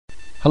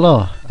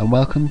Hello and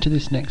welcome to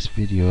this next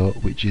video,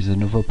 which is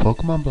another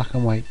Pokemon Black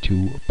and White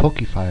 2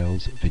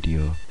 Pokefiles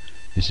video.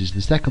 This is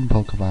the second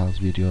Pokefiles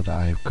video that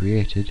I have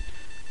created,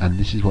 and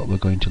this is what we're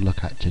going to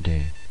look at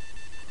today.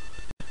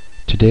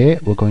 Today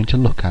we're going to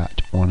look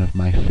at one of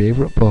my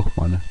favourite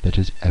Pokemon that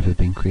has ever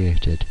been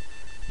created.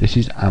 This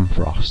is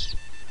Ampharos.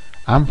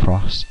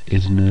 Ampharos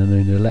is an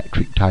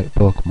electric type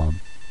Pokemon.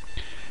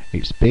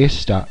 Its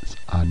base stats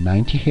are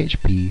 90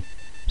 HP,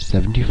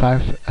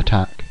 75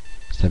 attack,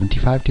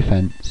 75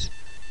 defense,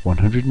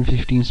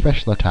 115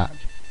 special attack,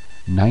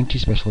 90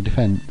 special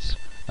defense,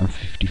 and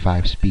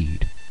 55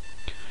 speed.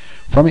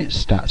 From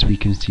its stats we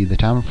can see that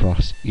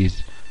Ampharos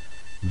is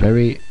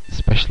very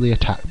specially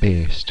attack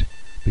based,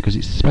 because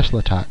its special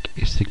attack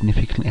is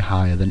significantly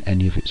higher than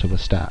any of its other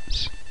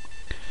stats.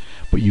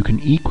 But you can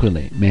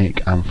equally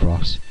make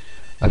Ampharos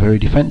a very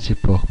defensive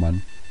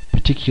Pokemon,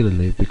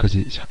 particularly because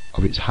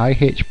of its high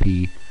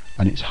HP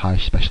and its high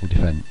special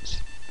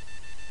defense.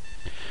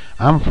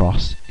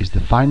 Ampharos is the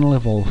final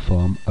evolved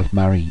form of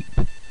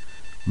Mareep.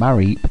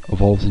 Mareep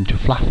evolves into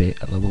Flaaffy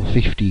at level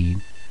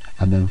 15,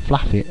 and then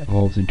Flaaffy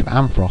evolves into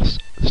Ampharos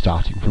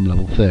starting from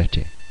level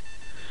 30.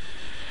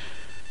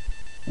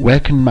 Where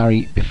can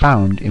Mareep be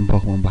found in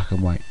Pokemon Black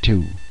and White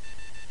 2?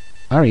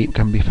 Mareep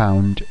can be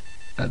found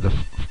at the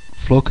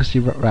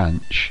Flocusy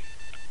Ranch,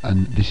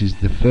 and this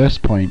is the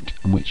first point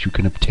in which you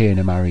can obtain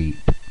a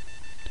Mareep.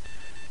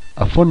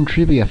 A fun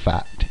trivia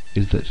fact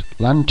is that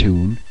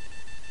Lantoon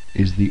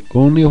is the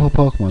only other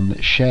Pokemon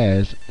that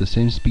shares the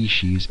same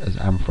species as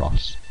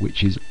Ampharos,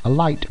 which is a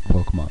light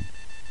Pokemon.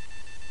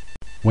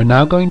 We're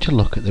now going to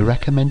look at the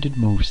recommended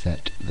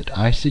moveset that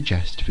I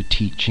suggest for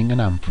teaching an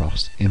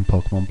Ampharos in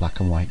Pokemon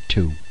Black and White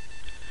 2.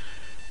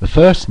 The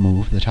first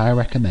move that I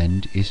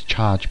recommend is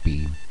Charge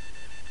Beam.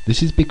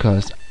 This is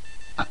because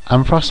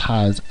Ampharos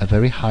has a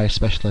very high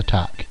special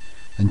attack,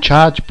 and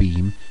Charge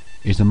Beam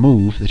is a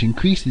move that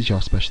increases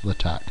your special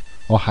attack,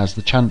 or has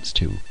the chance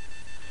to.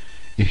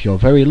 If you're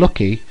very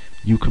lucky,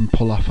 you can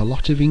pull off a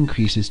lot of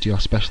increases to your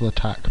special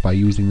attack by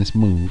using this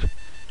move,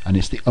 and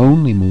it's the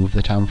only move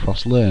that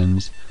Ampharos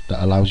learns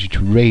that allows you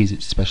to raise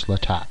its special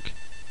attack.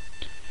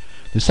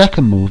 The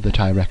second move that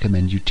I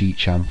recommend you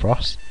teach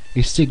Ampharos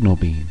is Signal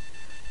Beam.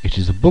 It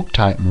is a bug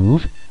type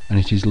move, and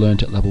it is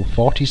learnt at level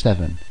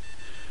 47.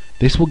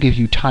 This will give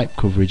you type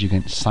coverage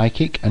against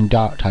Psychic and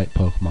Dark type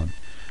Pokemon,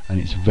 and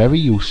it's very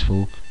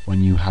useful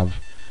when you have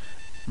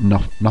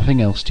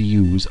nothing else to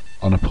use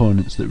on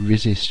opponents that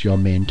resist your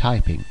main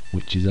typing,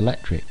 which is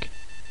electric.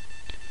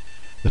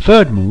 The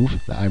third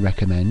move that I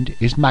recommend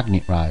is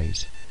Magnet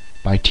Rise.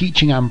 By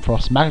teaching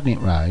Ampharos Magnet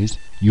Rise,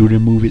 you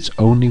remove its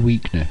only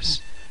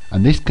weakness,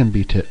 and this can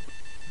be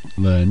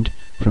learned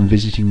from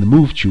visiting the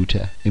move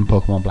tutor in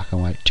Pokemon Black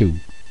and White 2.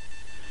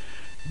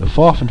 The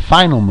fourth and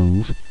final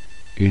move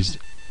is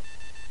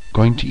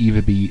going to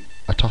either be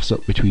a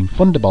toss-up between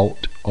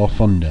Thunderbolt or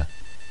Thunder.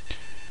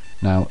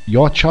 Now,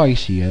 your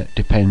choice here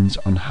depends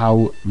on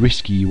how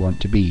risky you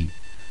want to be.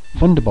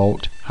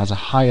 Thunderbolt has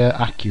a higher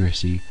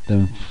accuracy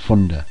than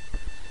Thunder,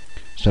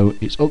 so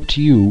it's up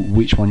to you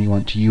which one you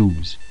want to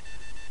use.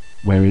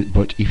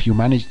 But if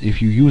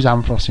you use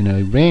Ampharos in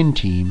a rain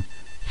team,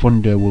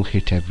 Thunder will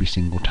hit every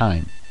single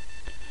time.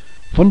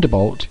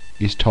 Thunderbolt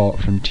is taught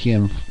from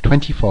TM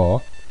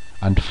 24,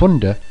 and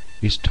Thunder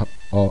is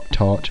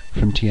taught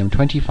from TM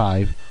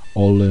 25,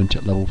 or learnt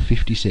at level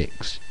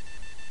 56.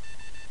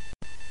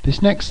 This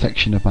next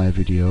section of my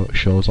video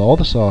shows all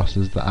the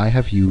sources that I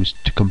have used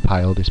to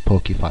compile this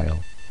Pokefile.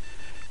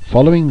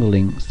 Following the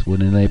links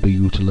will enable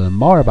you to learn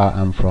more about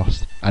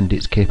Ampharos and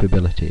its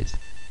capabilities.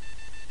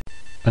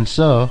 And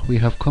so we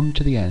have come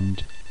to the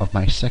end of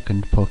my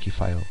second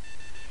Pokefile.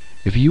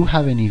 If you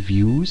have any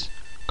views,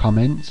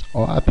 comments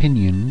or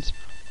opinions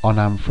on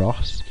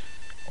Ampharos,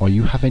 or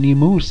you have any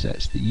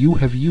movesets that you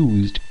have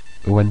used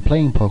when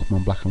playing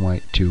Pokemon Black and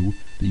White 2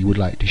 that you would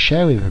like to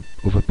share with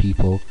other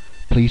people,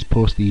 please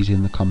post these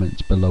in the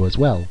comments below as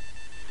well.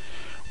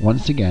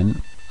 Once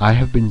again, I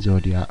have been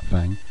Zodiac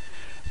Fang.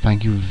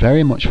 Thank you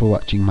very much for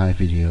watching my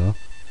video.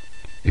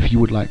 If you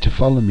would like to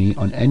follow me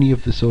on any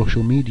of the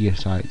social media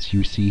sites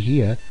you see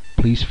here,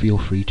 please feel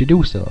free to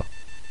do so.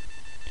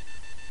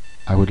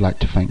 I would like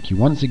to thank you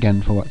once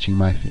again for watching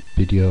my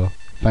video.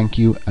 Thank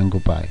you and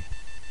goodbye.